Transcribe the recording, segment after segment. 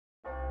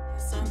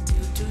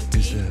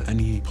there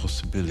any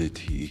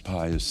possibility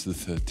Pius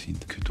XIII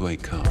could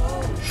wake up?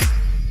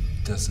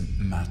 Doesn't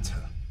matter.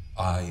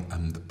 I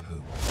am the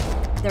Pope.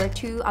 There are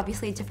two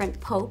obviously different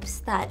popes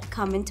that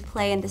come into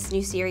play in this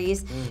new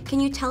series. Can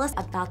you tell us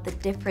about the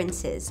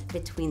differences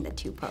between the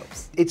two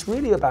popes? It's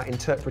really about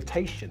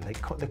interpretation.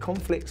 The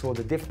conflicts or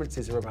the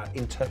differences are about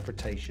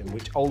interpretation,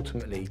 which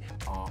ultimately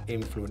are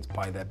influenced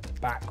by their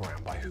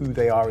background, by who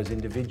they are as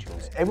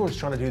individuals. Everyone's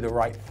trying to do the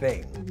right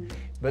thing,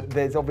 but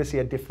there's obviously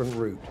a different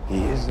route.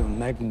 He is a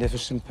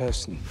magnificent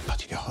person.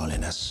 But your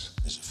holiness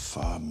is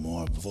far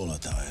more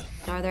volatile.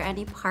 Are there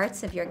any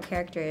parts of your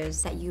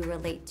characters that you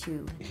relate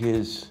to?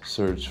 His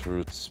search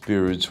for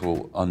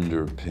spiritual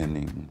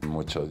underpinning,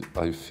 which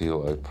I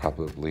feel I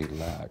probably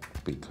lack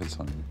because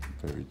I'm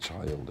very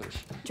childish.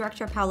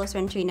 Director Paolo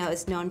Sorrentino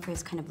is known for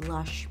his kind of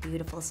lush,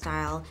 beautiful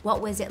style.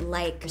 What was it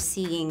like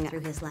seeing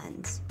through his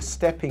lens?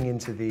 Stepping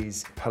into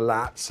these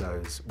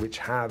palazzos, which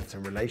have a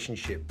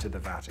relationship to the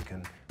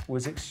Vatican,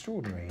 was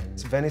extraordinary.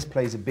 And Venice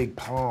plays a big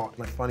part,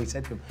 and I finally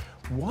said to him,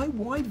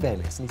 why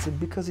Venice? And he said,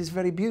 because it's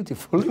very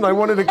beautiful, and I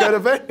wanted to go to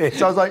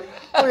Venice. I was like,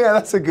 oh yeah,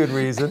 that's a good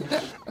reason.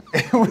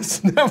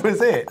 That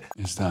was it.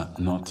 Is that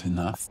not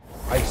enough?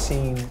 I've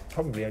seen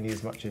probably only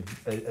as much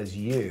as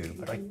you,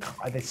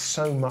 but there's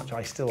so much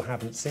I still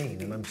haven't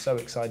seen, and I'm so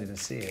excited to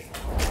see it.